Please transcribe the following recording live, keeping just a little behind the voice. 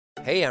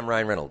Hey, I'm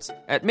Ryan Reynolds.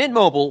 At Mint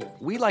Mobile,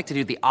 we like to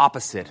do the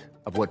opposite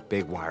of what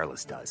Big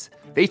Wireless does.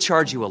 They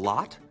charge you a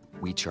lot,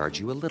 we charge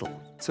you a little.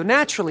 So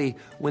naturally,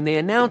 when they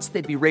announced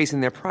they'd be raising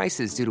their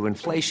prices due to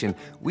inflation,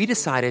 we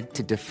decided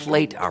to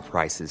deflate our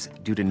prices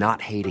due to not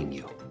hating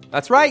you.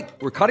 That's right.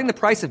 We're cutting the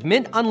price of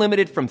Mint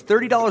Unlimited from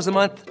 $30 a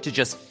month to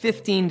just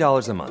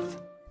 $15 a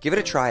month. Give it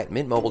a try at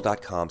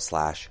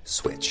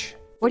mintmobile.com/switch.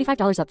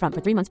 $45 up front for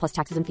 3 months plus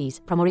taxes and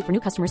fees. Promo rate for new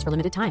customers for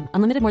limited time.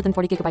 Unlimited more than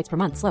 40 gigabytes per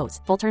month. Slows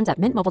full terms at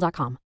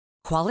mintmobile.com.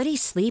 Quality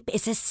sleep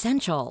is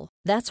essential.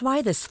 That's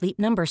why the Sleep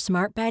Number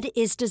Smart Bed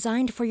is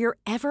designed for your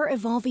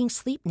ever-evolving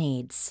sleep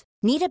needs.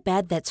 Need a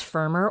bed that's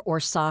firmer or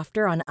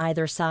softer on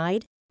either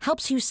side?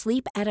 Helps you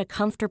sleep at a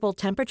comfortable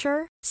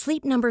temperature?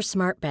 Sleep Number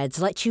Smart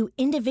Beds let you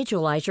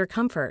individualize your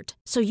comfort,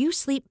 so you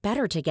sleep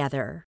better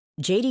together.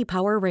 J.D.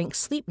 Power ranks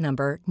Sleep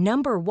Number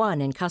number 1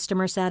 in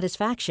customer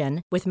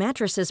satisfaction with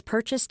mattresses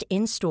purchased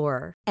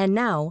in-store. And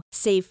now,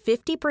 save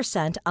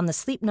 50% on the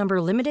Sleep Number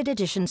Limited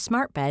Edition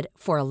Smart Bed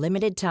for a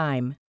limited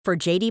time. For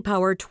J.D.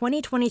 Power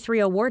 2023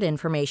 award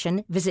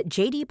information, visit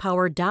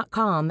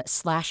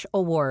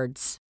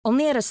jdpower.com/awards.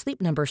 Only at a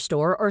Sleep Number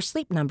store or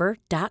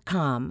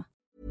sleepnumber.com.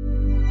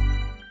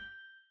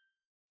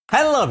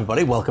 Hello,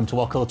 everybody. Welcome to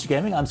What Culture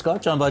Gaming. I'm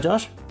Scott, joined by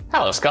Josh.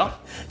 Hello,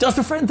 Scott. Josh,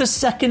 for the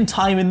second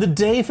time in the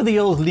day for the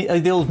old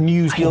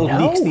news, the old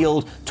leaks, the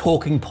old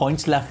talking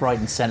points, left, right,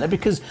 and centre,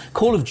 because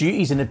Call of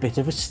Duty's in a bit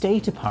of a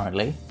state,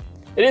 apparently.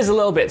 It is a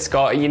little bit,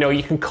 Scott. You know,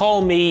 you can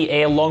call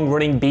me a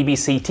long-running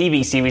BBC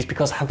TV series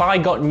because have I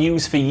got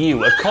news for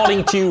you?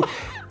 According to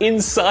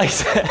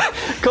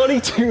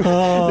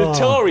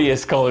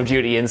notorious Call of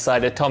Duty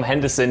insider Tom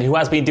Henderson, who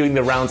has been doing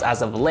the rounds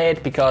as of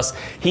late because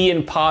he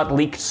in part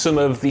leaked some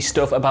of the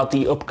stuff about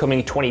the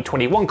upcoming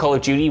 2021 Call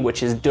of Duty,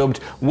 which is dubbed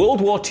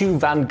World War II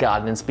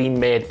Vanguard, and it's been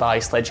made by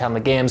Sledgehammer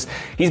Games.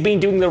 He's been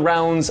doing the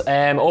rounds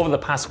over the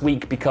past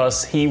week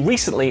because he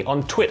recently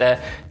on Twitter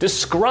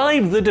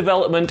described the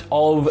development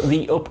of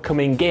the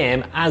upcoming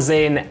game as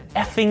an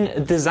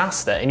effing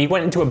disaster, and he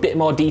went into a bit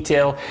more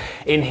detail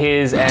in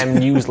his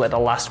newsletter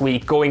last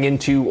week, going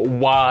into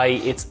why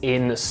it's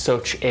in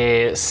such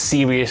a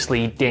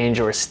seriously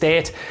dangerous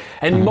state.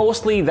 And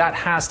mostly that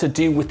has to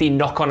do with the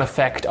knock-on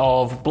effect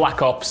of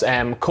Black Ops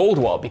Cold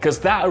War, because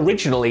that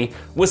originally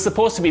was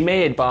supposed to be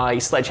made by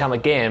Sledgehammer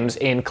Games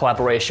in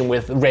collaboration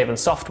with Raven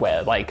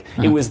Software.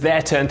 It was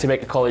their turn to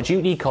make a Call of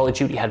Duty. Call of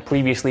Duty had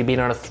previously been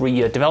on a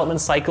 3-year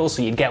development cycle,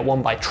 so you'd get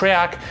one by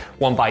Treyarch,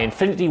 one by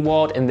Infinity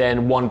Ward, and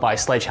then one by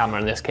Sledgehammer.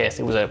 In this case,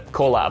 it was a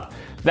collab.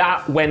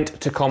 That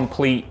went to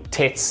complete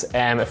tits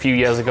a few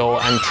years ago,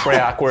 and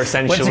Treyarch were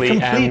essentially...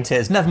 Went to complete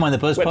tits. Never mind the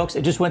buzzbox,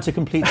 it just went to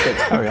complete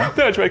tits. Carry on.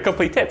 No, it went to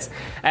complete tits.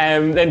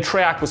 Then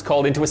Treyarch was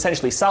called in to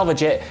essentially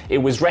salvage it. It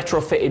was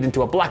retrofitted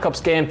into a Black Ops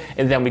game,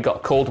 and then we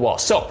got Cold War.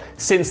 So,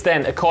 since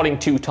then, according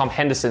to Tom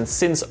Henderson,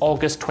 since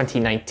August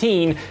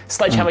 2019,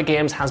 Sledgehammer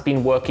Games has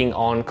been working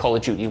on Call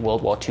of Duty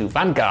World War II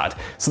Vanguard.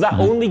 So that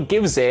only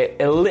gives it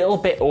a little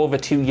bit over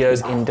 2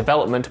 years in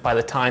development by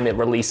the time it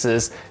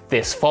releases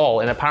this fall.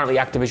 And apparently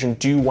Activision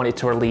do want it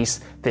to release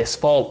this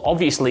fall.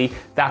 Obviously,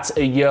 that's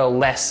a year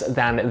less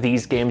than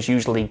these games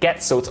usually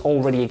get, so it's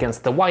already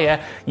against the wire.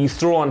 You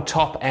throw on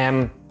top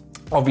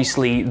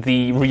obviously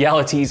the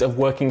realities of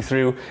working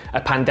through a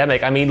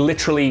pandemic. I mean,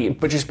 literally,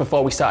 but just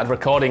before we started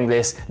recording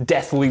this,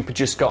 Deathloop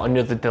just got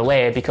another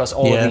delay because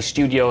all of these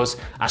studios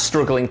are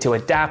struggling to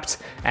adapt,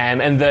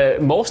 and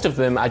most of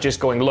them are just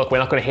going, look, we're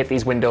not going to hit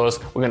these windows,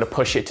 we're going to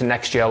push it to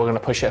next year, we're going to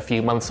push it a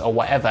few months or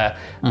whatever.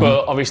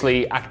 But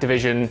obviously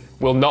Activision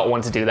will not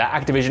want to do that.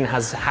 Activision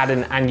has had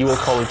an annual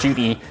Call of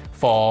Duty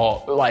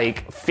for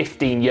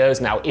 15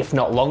 years now, if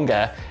not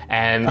longer,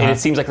 and it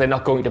seems like they're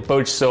not going to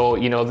budge. So,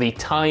 the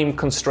time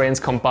constraints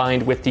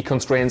combined with the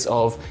constraints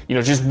of,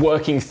 just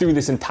working through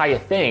this entire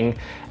thing,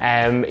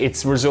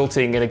 it's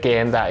resulting in a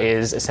game that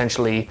is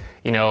essentially,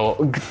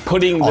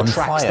 putting the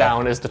tracks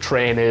down as the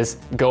train is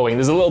going.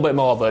 There's a little bit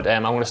more, but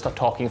I'm going to stop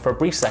talking for a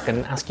brief second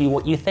and ask you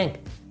what you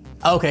think.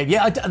 Okay,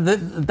 yeah,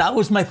 that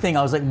was my thing.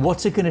 I was like,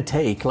 what's it going to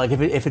take?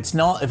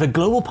 If a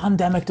global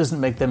pandemic doesn't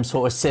make them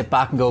sort of sit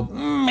back and go,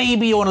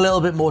 maybe you want a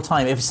little bit more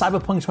time. If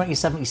Cyberpunk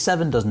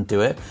 2077 doesn't do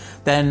it,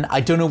 then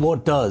I don't know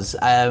what does.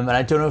 And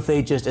I don't know if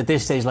they just, at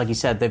this stage, like you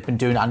said, they've been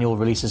doing annual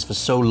releases for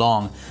so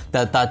long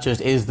that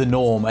just is the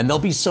norm. And there'll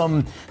be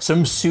some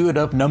suited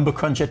up number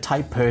cruncher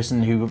type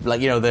person who,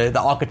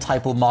 the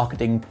archetypal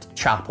marketing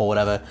chap or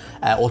whatever,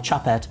 or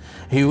chapette,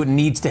 who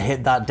needs to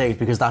hit that date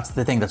because that's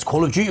the thing. That's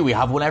Call of Duty. We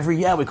have one every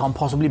year. We can't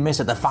possibly miss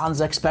it. The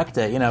fans expect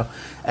it,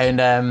 and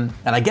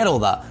I get all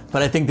that,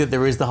 but I think that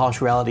there is the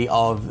harsh reality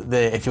of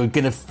if you're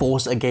going to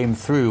force a game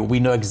through, we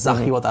know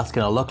exactly what that's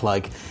going to look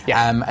like.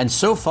 And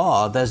so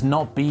far, there's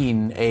not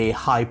been a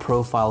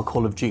high-profile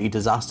Call of Duty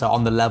disaster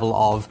on the level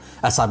of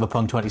a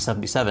Cyberpunk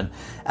 2077,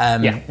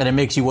 and it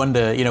makes you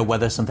wonder,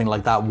 whether something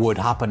like that would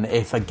happen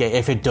if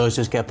it does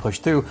just get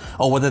pushed through,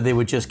 or whether they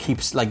would just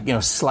keep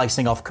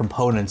slicing off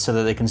components so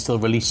that they can still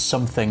release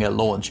something at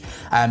launch.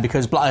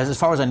 Because as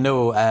far as I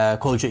know,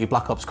 Call of Duty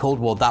Black Ops Cold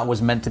War, that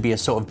was meant to be a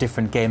sort of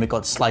different game. It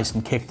got sliced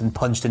and kicked and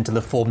punched into the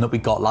form that we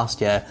got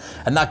last year,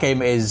 and that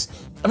game is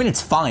I mean,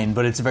 it's fine,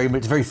 but it's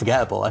very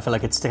forgettable. I feel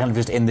like it's kind of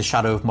just in the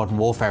shadow of Modern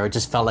Warfare. It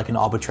just felt like an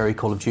arbitrary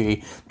Call of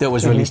Duty that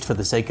was released for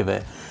the sake of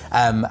it.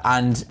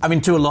 And I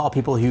mean, to a lot of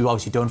people who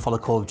obviously don't follow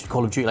Call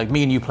of Duty, like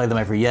me and you play them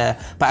every year,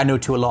 but I know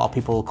to a lot of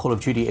people, Call of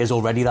Duty is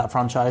already that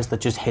franchise that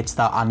just hits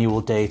that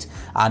annual date,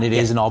 and it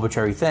is an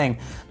arbitrary thing.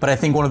 But I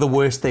think one of the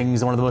worst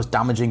things, and one of the most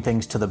damaging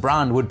things to the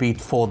brand would be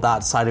for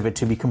that side of it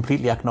to be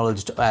completely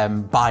acknowledged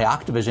by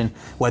Activision,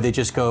 where they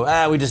just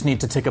go, we just need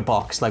to tick a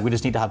box, like we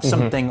just need to have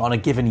something on a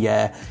given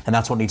year, and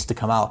that's what needs to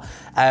come out.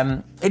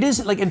 It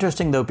is like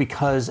interesting though,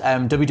 because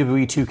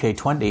WWE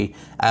 2K20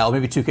 or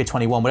maybe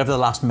 2K21, whatever the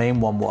last main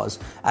one was,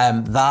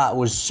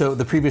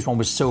 the previous one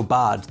was so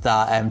bad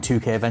that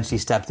 2K eventually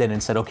stepped in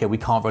and said, okay, we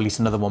can't release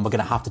another one, we're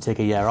going to have to take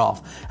a year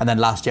off. And then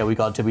last year we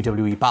got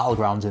WWE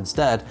Battlegrounds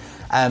instead.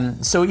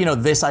 So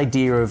this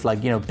idea of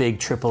like big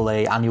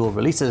AAA annual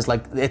releases,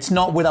 like it's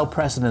not without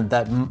precedent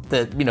that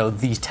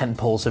these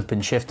tentpoles have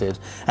been shifted.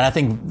 And I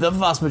think the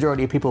vast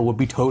majority of people would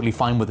be totally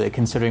fine with it,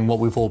 considering what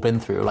we've all been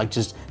through. Like,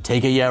 just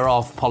take a year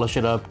off, polish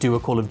it up, do a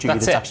Call of Duty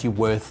that's actually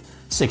worth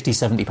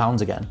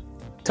 £60-70 again.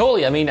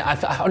 Totally. I mean,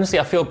 honestly,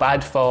 I feel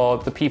bad for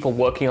the people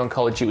working on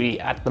Call of Duty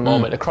at the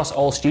moment across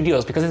all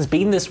studios, because it's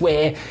been this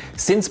way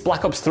since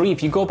Black Ops 3.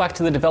 If you go back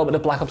to the development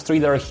of Black Ops 3,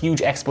 there are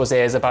huge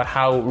exposés about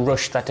how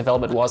rushed that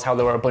development was, how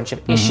there were a bunch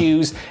of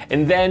issues.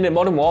 And then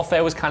Modern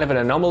Warfare was kind of an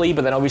anomaly,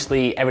 but then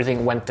obviously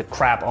everything went to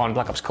crap on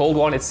Black Ops Cold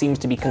War, and it seems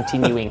to be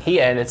continuing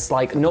here. And it's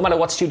like, no matter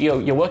what studio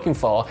you're working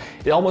for,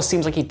 it almost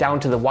seems like you're down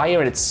to the wire.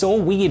 And it's so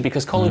weird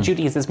because Call of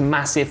Duty is this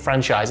massive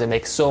franchise that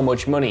makes so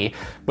much money.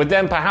 But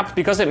then perhaps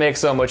because it makes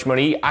so much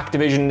money,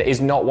 Activision is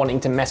not wanting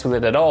to mess with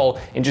it at all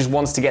and just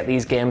wants to get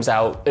these games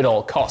out at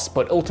all costs.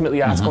 But ultimately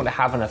that's going to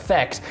have an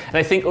effect. And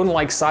I think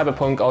unlike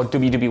Cyberpunk or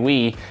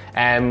WWE,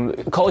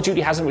 Call of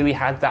Duty hasn't really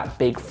had that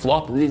big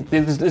flop.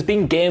 There's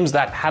been games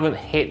that haven't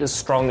hit as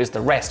strong as the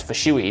rest, for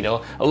sure.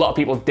 A lot of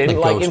people didn't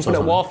like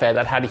Infinite Warfare,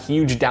 that had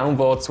huge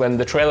downvotes when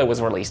the trailer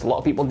was released. A lot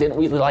of people didn't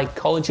really like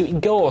Call of Duty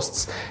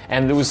Ghosts,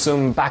 and there was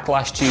some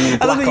backlash to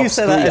Black Ops 3. I love that you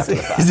say that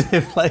as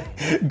if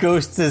like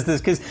Ghosts is this,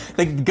 because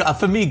like,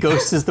 for me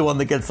Ghosts is the one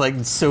that gets like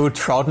so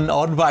trodden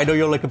on, but I know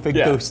you're like a big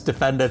Ghost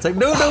defender. It's like,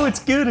 no, it's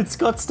good, it's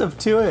got stuff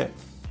to it.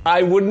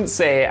 I wouldn't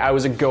say I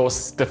was a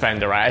Ghost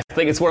defender, right? I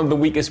think it's one of the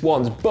weakest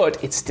ones,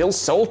 but it still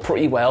sold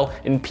pretty well,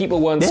 and people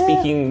weren't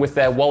speaking with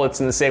their wallets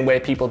in the same way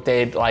people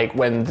did like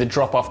when the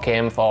drop-off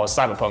came for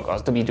Cyberpunk or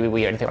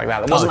WWE or anything like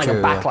that. There wasn't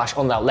a backlash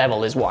on that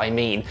level, is what I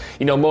mean.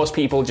 Most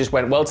people just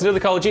went, well, to do the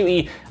Call of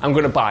Duty, I'm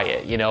going to buy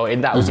it,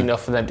 and that was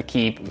enough for them to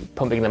keep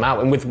pumping them out.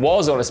 And with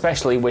Warzone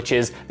especially, which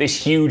is this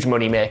huge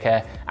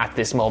moneymaker at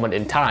this moment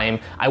in time,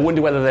 I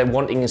wonder whether they're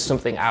wanting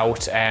something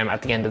out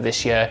at the end of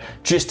this year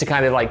just to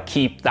kind of like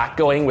keep that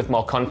going, with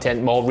more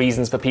content, more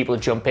reasons for people to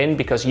jump in,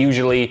 because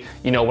usually,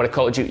 when a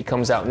Call of Duty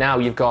comes out now,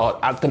 you've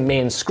got at the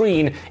main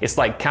screen, it's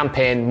like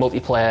campaign,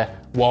 multiplayer,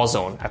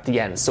 Warzone at the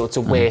end, so it's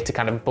a way to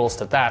kind of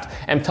bolster that.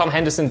 And Tom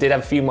Henderson did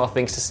have a few more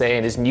things to say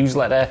in his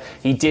newsletter.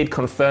 He did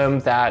confirm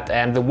that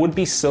there would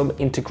be some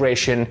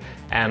integration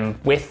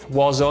with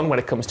Warzone when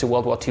it comes to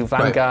World War II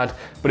Vanguard,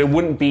 but it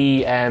wouldn't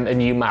be a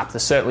new map.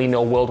 There's certainly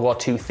no World War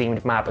II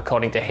themed map,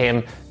 according to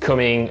him,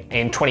 coming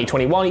in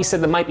 2021. He said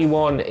there might be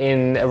one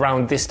in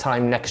around this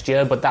time next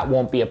year, but that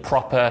won't be a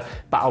proper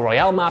Battle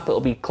Royale map.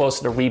 It'll be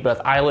closer to Rebirth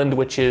Island,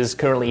 which is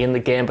currently in the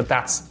game, but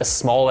that's a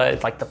smaller,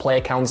 it's like the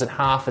player count's in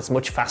half, it's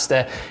much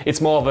faster. It's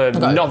more of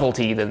a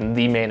novelty than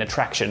the main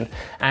attraction.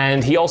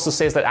 And he also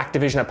says that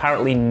Activision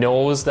apparently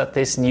knows that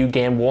this new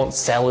game won't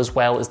sell as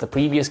well as the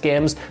previous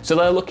games, so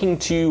they're looking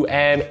to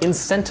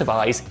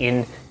incentivize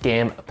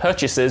in-game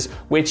purchases,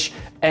 which,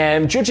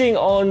 judging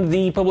on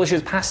the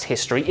publisher's past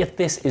history, if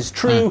this is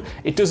true,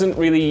 it doesn't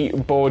really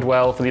bode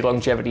well for the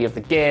longevity of the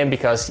game,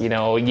 because,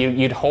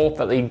 you'd hope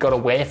that they got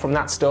away from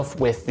that stuff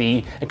with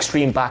the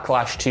extreme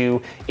backlash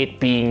to it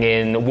being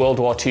in World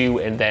War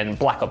II and then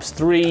Black Ops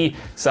 3,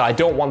 so I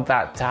don't want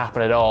that to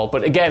happen at all.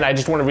 But again, I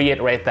just want to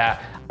reiterate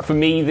that for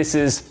me, this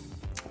is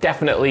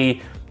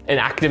definitely an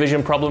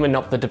Activision problem and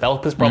not the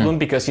developers' problem,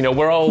 because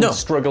we're all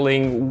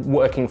struggling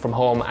working from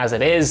home as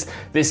it is.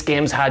 This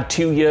game's had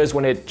 2 years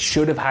when it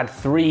should have had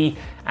 3,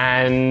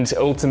 and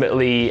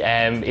ultimately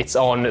it's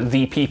on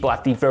the people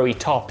at the very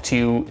top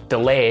to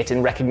delay it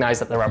and recognize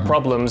that there are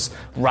problems,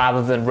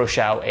 rather than rush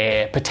out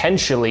a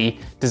potentially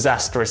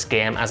disastrous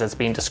game as it's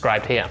being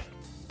described here.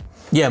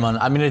 Yeah, man.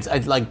 I mean, it's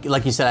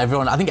like you said,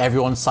 I think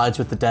everyone sides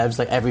with the devs.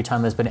 Like every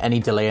time there's been any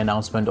delay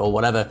announcement or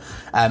whatever,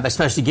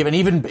 especially given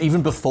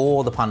even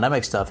before the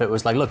pandemic stuff, it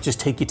was like, look, just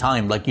take your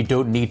time. Like you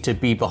don't need to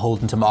be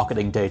beholden to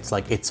marketing dates.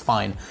 Like it's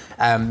fine.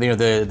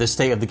 The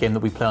state of the game that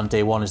we play on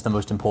day one is the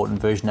most important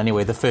version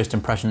anyway. The first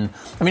impression.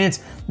 I mean,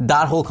 it's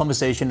that whole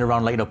conversation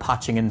around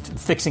patching and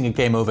fixing a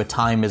game over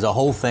time is a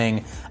whole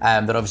thing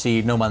that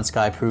obviously No Man's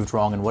Sky proved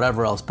wrong and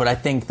whatever else. But I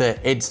think that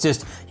it's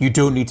just, you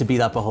don't need to be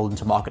that beholden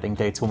to marketing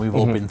dates when we've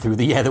all been through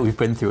the year that we've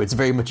been through. It's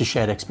very much a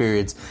shared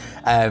experience,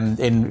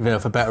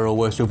 for better or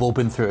worse. We've all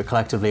been through it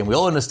collectively, and we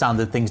all understand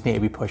that things need to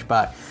be pushed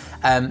back.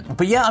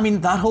 But yeah, I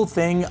mean, that whole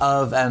thing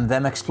of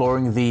them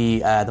exploring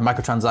the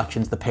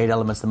microtransactions, the paid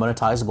elements, the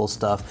monetizable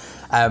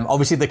stuff.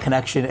 Obviously, the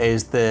connection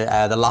is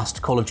the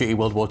last Call of Duty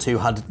World War II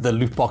had the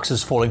loot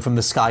boxes falling from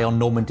the sky on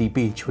Normandy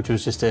Beach, which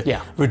was just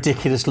a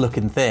ridiculous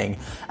looking thing.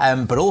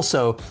 But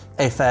also,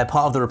 if part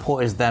of the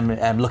report is them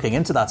looking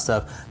into that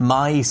stuff,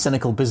 my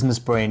cynical business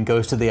brain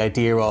goes to the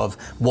idea of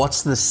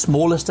what's the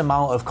smallest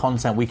amount of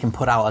content we can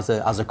put out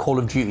as a Call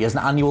of Duty, as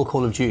an annual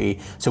Call of Duty,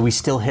 so we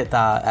still hit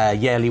that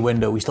yearly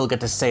window. We still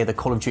get to say that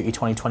Call of Duty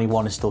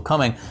 2021 is still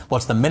coming.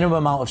 What's the minimum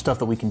amount of stuff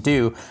that we can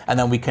do? And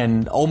then we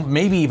can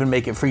maybe even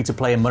make it free to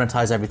play and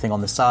monetize everything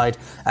on the side,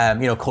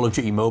 Call of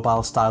Duty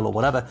mobile style or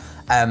whatever.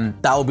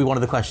 That will be one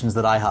of the questions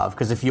that I have,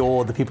 because if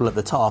you're the people at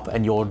the top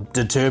and you're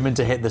determined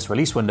to hit this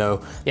release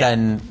window,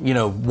 then,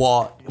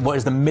 what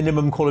is the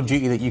minimum Call of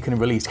Duty that you can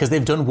release? Because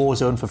they've done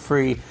Warzone for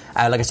free.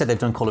 Like I said, they've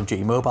done Call of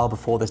Duty Mobile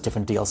before. There's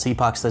different DLC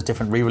packs. There's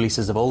different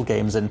re-releases of old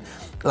games. And,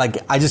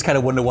 I just kind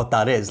of wonder what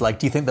that is. Do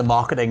you think the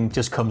marketing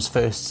just comes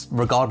first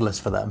regardless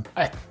for them?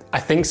 I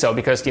think so,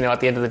 because, at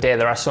the end of the day,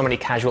 there are so many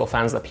casual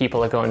fans that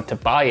people are going to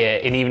buy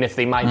it. And even if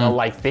they might not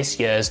like this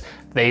year's,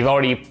 they've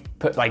already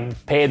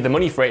paid the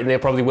money for it, and they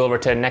probably will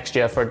return next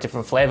year for a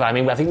different flavor. I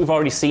mean, I think we've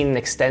already seen an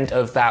extent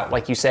of that.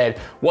 Like you said,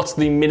 what's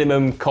the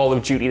minimum Call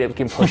of Duty that we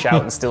can push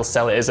out and still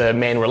sell it as a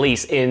main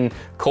release in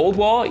Cold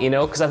War?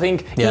 Because I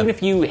think even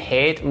if you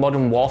hate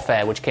Modern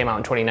Warfare, which came out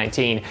in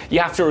 2019,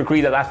 you have to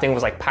agree that thing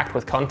was packed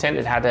with content.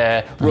 It had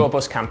a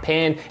robust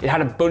campaign. It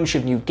had a bunch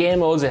of new game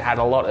modes. It had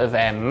a lot of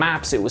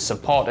maps. It was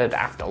supported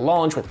after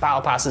launch with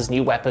battle passes,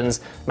 new weapons,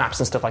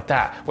 maps and stuff like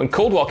that. When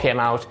Cold War came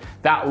out,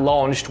 that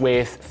launched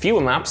with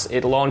fewer maps.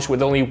 It launched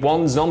with only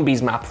one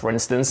zombies map, for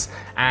instance,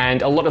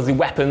 and a lot of the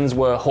weapons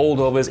were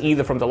holdovers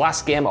either from the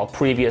last game or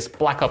previous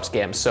Black Ops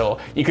games. So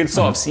you could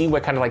sort of see where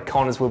kind of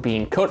corners were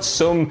being cut.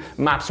 Some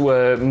maps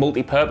were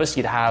multi-purpose.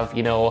 You'd have,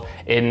 an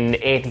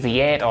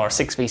 8v8 or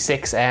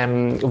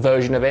 6v6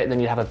 version of it, and then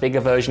you'd have a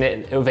bigger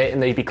version of it,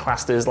 and they'd be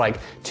classed as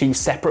two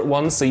separate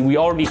ones. So we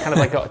already kind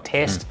of got a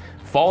taste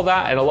for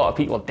that, and a lot of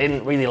people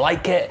didn't really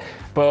like it.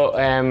 But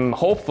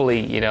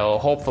hopefully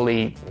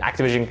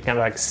Activision can kind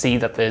of see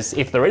that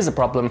if there is a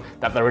problem,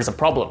 that there is a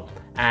problem,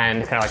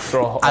 and kind of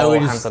throw all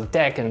hands on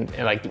deck and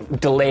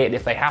delay it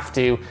if they have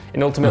to,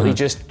 and ultimately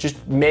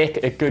just make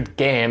a good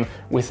game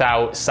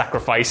without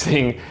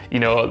sacrificing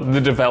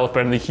the developer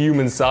and the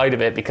human side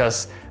of it,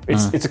 because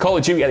it's a Call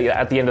of Duty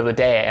at the end of the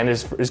day, and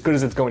as good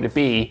as it's going to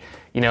be,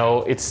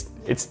 it's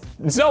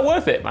not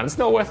worth it, man. It's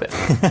not worth it.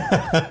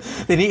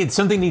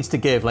 Something needs to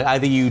give.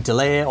 Either you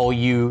delay it or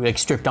you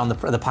strip down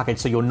the package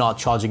so you're not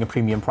charging a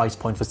premium price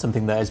point for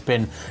something that has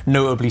been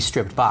notably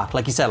stripped back.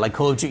 Like you said,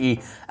 Call of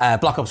Duty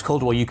Black Ops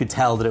Cold War, you could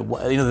tell that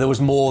there was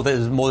more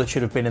that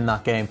should have been in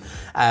that game.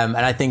 And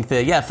I think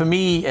that, for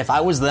me, if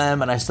I was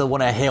them and I still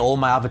want to hit all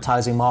my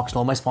advertising marks and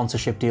all my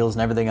sponsorship deals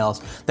and everything else,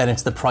 then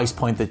it's the price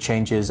point that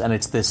changes, and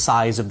it's the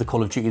size of the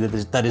Call of Duty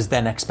that is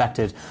then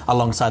expected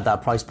alongside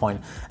that price point.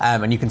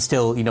 And you can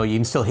still, you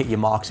can still hit your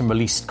marks and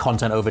release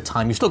content over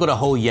time. You've still got a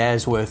whole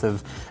year's worth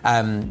of,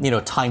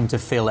 time to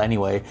fill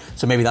anyway.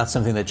 So maybe that's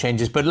something that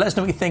changes. But let us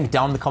know what you think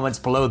down in the comments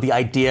below. The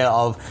idea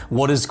of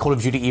what does Call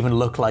of Duty even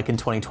look like in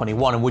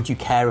 2021, and would you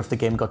care if the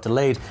game got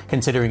delayed,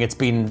 considering it's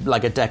been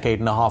a decade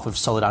and a half of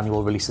solid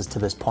annual releases to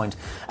this point.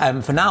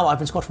 For now, I've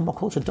been Scott from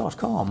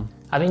WhatCulture.com.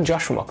 I've been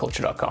Josh from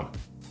WhatCulture.com. And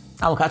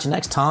we'll catch you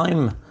next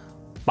time.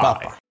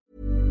 Bye.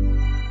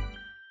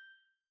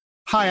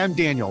 Hi, I'm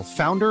Daniel,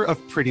 founder of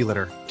Pretty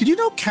Litter. Did you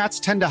know cats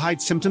tend to hide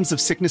symptoms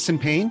of sickness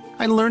and pain?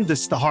 I learned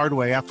this the hard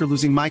way after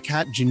losing my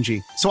cat,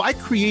 Gingy. So I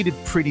created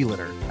Pretty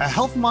Litter, a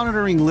health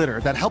monitoring litter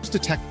that helps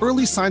detect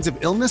early signs of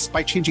illness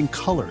by changing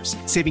colors,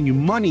 saving you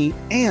money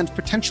and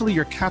potentially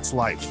your cat's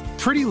life.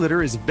 Pretty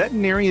Litter is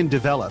veterinarian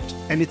developed,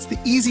 and it's the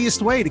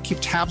easiest way to keep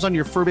tabs on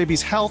your fur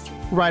baby's health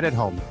right at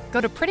home.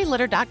 Go to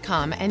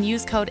prettylitter.com and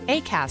use code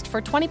ACAST for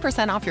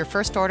 20% off your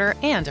first order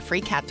and a free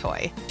cat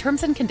toy.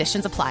 Terms and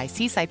conditions apply.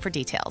 See site for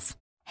details.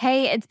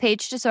 Hey, it's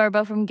Paige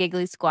DeSorbo from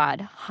Giggly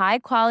Squad. High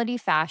quality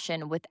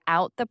fashion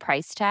without the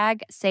price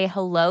tag. Say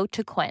hello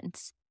to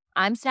Quince.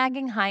 I'm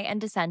snagging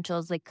high-end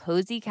essentials like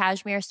cozy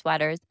cashmere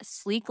sweaters,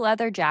 sleek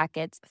leather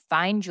jackets,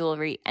 fine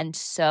jewelry, and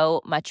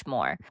so much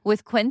more.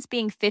 With Quince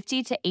being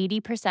 50 to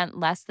 80%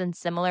 less than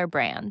similar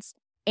brands.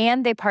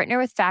 And they partner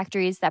with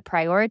factories that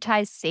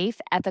prioritize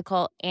safe,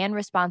 ethical, and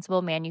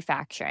responsible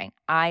manufacturing.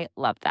 I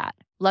love that.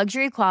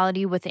 Luxury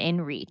quality within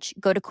reach.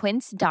 Go to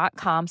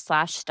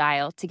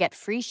quince.com/style to get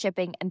free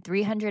shipping and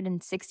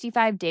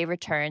 365-day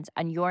returns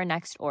on your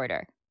next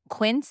order.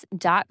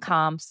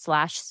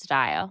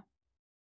 Quince.com/style.